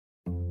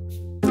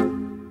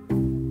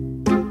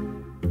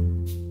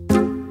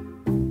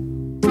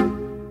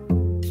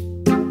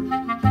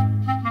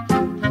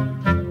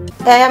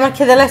এই আমার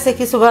খিদে লাগছে,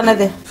 কিছু বানাই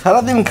দে।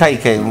 সারাদিন খাই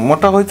খাই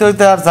মোটা হইতে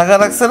হইতে আর জায়গা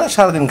রাখছে না,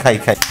 সারাদিন খাই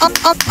খাই।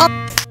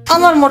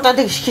 আমার মোটা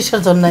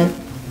কিসের জন্য?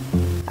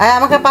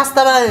 আমাকে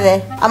পাস্তা বানাই দে।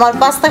 আমার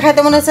পাস্তা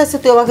খাইতে মনে হচ্ছে,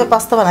 তুই আমাকে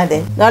পাস্তা বানাই দে,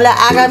 নাহলে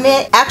আগামী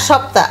 1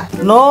 সপ্তাহ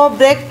নো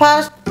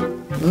ব্রেকফাস্ট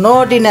নো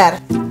ডিনার।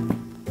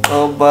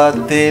 तौबा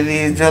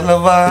तेरी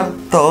जलवा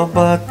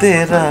तौबा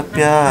तेरा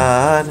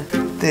प्यार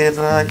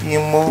तेरा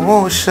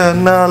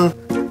इमोशनल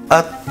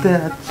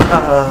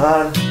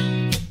अत्याचार।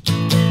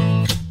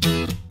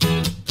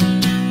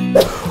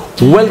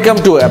 Welcome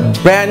to A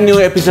brand new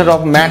episode of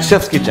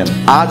ম্যাচেফস kitchen.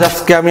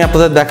 আজকে আমি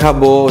আপনাদের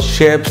দেখাবো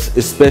শেফস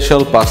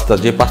স্পেশাল পাস্তা,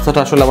 যে পাস্তাটা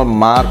আসলে আমার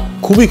মার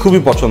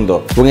খুবই পছন্দ,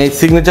 এবং এই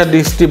সিগনেচার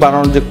ডিশটি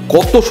বানানোর যে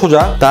কত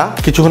সোজা তা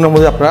কিছুক্ষণের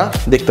মধ্যে আপনারা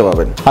দেখতে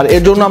পাবেন। আর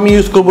এর জন্য আমি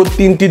ইউজ করব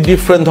 3টি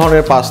ডিফারেন্ট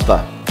ধরনের পাস্তা।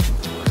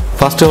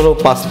 ফার্স্টে হলো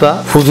পাস্তা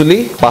ফুজুলি,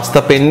 পাস্তা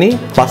পেন্নি,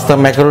 পাস্তা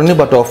ম্যাকারনি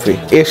বা টফি।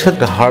 এর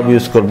সাথে হার্ব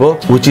ইউজ করব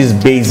which is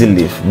basil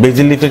leaf.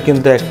 Basil লিফের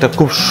কিন্তু একটা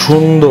খুব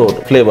সুন্দর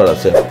ফ্লেভার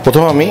আছে।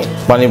 প্রথমে আমি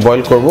পানি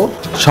বয়েল করব,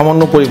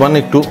 সামান্য পরিমাণে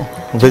একটু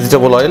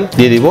ভেজিটেবল অয়েল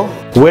দিয়ে দিব,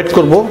 ওয়েট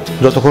করব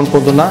যতক্ষণ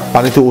পর্যন্ত না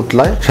পানিতে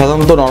উতলায়।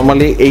 সাধারণত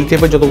নর্মালি এই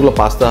টাইপের যতগুলো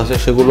পাস্তা আছে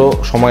সেগুলো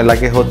সময়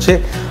লাগে হচ্ছে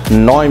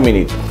 9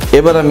 মিনিট।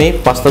 এবার আমি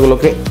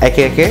পাস্তাগুলোকে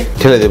একে একে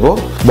ঢেলে দেব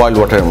বয়েল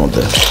ওয়াটারের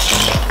মধ্যে।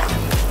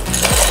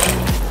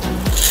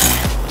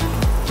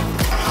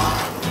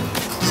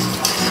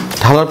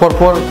 ঢালার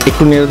পর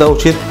একটু নেড়ে দেওয়া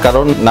উচিত,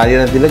 কারণ নাড়িয়ে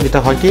না দিলে যেটা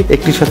হয় কি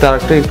একটির সাথে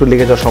আরেকটা একটু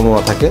লেগে যাওয়ার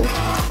সম্ভাবনা থাকে।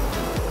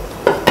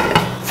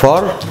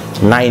 For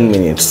 9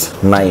 minutes.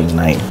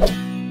 9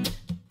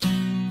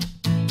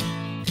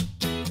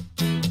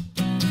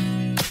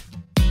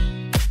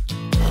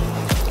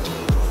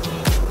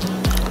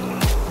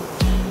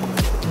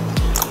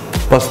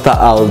 পাস্তা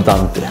আল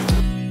দান্তে।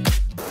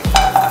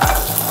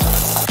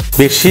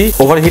 বেশি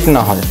ওভারহিট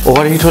না হয়,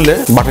 ওভারহিট হলে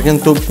বাটা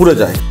কিন্তু পুড়ে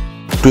যায়।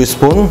 2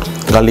 স্পুন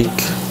গার্লিক,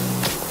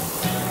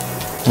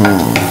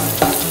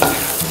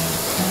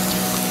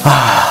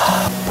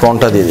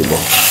 প্রনটা দিয়ে দিব,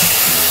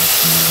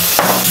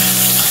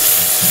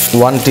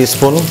 1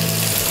 teaspoon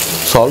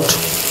salt,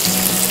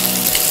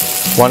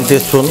 1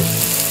 teaspoon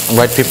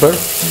white paper,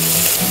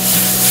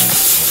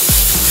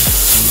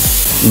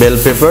 bell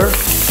paper,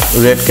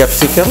 red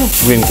capsicum,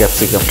 green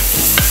capsicum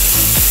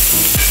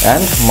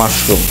and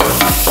mushroom.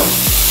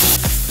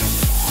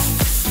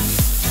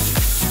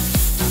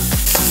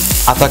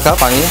 আধা কাপ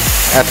পানি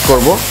অ্যাড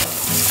করব।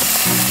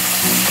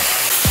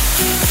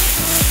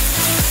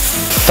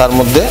 তার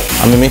মধ্যে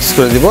আমি মিক্স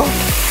করে দিব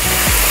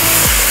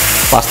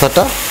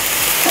পাস্তাটা।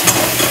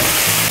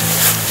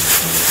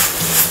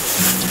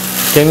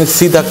 Can you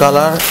C the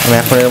colour? আমি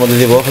এখন এর মধ্যে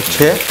দিব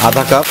হচ্ছে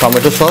আধা কাপ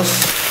টমেটো সস,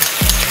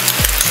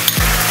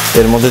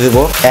 এর মধ্যে দিব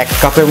 1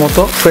 কাপের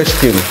মতো ফ্রেশ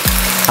ক্রিম।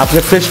 আপনি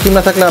ফ্রেশ ক্রিম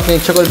না থাকলে আপনি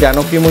ইচ্ছা করে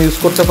ডানো ক্রিমও ইউজ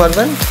করতে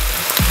পারবেন।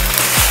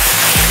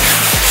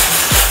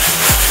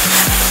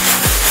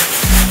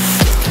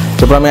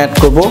 তারপর আমি অ্যাড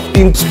করব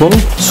 3 স্পুন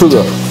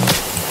সুগার।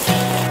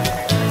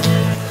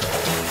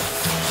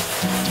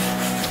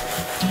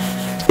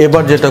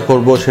 এবার যেটা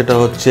করব সেটা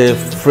হচ্ছে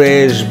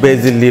ফ্রেশ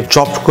বেজিল লিফ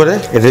চপড করে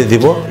এটা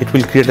দিব। It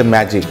will create a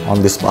magic on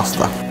this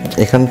pasta.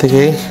 এখান থেকে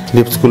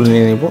লিভসগুলো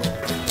নিয়ে নিব।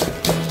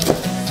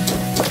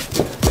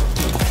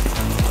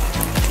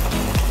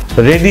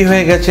 রেডি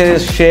হয়ে গেছে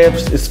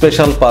chefs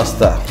special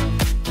pasta.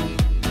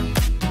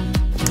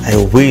 I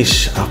wish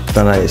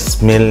আপনারা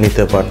স্মেল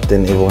নিতে পারতেন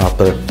এবং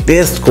আপনারা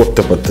টেস্ট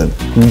করতে পারতেন।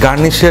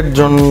 গার্নিশের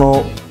জন্য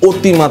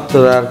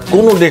অতিমাত্রার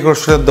কোনো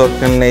ডেকোরেশনের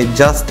দরকার নেই,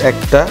 জাস্ট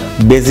একটা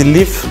বেজিল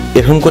লিফ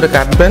এরকম করে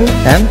কাটবেন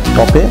অ্যান্ড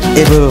টপে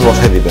এভাবে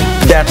বসাই দিবেন,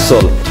 দ্যাটস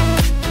অল।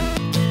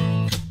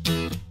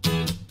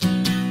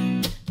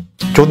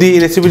 যদি এই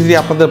রেসিপিটি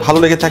আপনাদের ভালো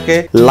লেগে থাকে,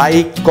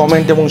 লাইক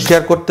কমেন্ট এবং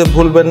শেয়ার করতে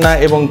ভুলবেন না,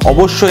 এবং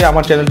অবশ্যই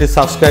আমার চ্যানেলটি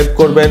সাবস্ক্রাইব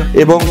করবেন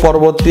এবং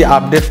পরবর্তী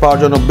আপডেট পাওয়ার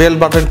জন্য বেল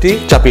বাটনটি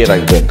চাপিয়ে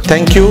রাখবেন।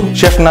 Thank you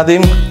chef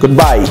Nadim, good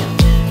bye.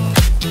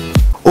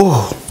 ওহ,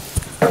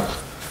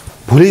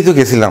 ভুলেই তো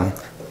গেছিলাম,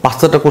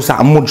 পাস্তাটা করছে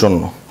আম্মুর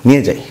জন্য,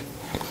 নিয়ে যাই।